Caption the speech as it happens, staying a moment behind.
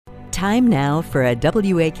Time now for a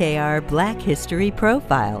WAKR Black History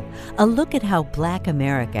Profile, a look at how Black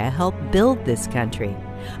America helped build this country.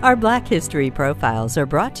 Our Black History Profiles are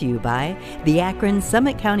brought to you by the Akron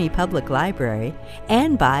Summit County Public Library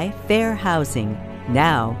and by Fair Housing.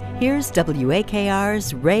 Now, here's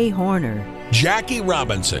WAKR's Ray Horner. Jackie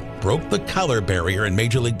Robinson broke the color barrier in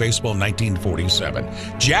Major League Baseball in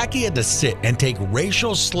 1947. Jackie had to sit and take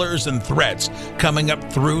racial slurs and threats coming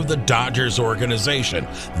up through the Dodgers organization.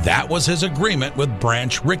 That was his agreement with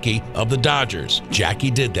Branch Rickey of the Dodgers.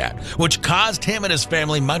 Jackie did that, which caused him and his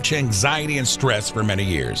family much anxiety and stress for many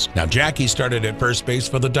years. Now, Jackie started at first base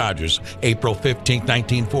for the Dodgers April 15,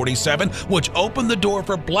 1947, which opened the door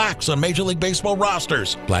for blacks on Major League Baseball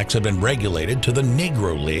rosters. Blacks had been regulated to the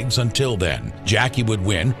Negro Leagues until then. Jackie would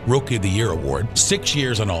win Rookie of the Year award, 6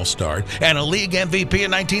 years an All-Star, and a league MVP in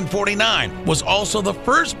 1949. Was also the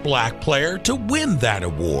first black player to win that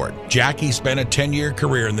award. Jackie spent a 10-year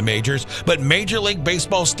career in the majors, but Major League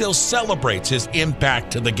Baseball still celebrates his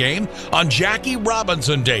impact to the game on Jackie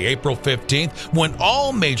Robinson Day, April 15th, when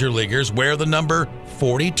all major leaguers wear the number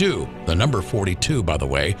 42. The number 42, by the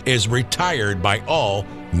way, is retired by all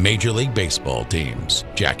Major League Baseball teams.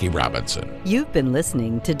 Jackie Robinson. You've been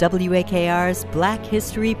listening to WAKR's Black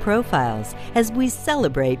History Profiles as we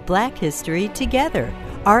celebrate Black history together.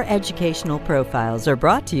 Our educational profiles are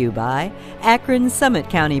brought to you by Akron Summit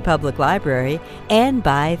County Public Library and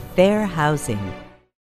by Fair Housing.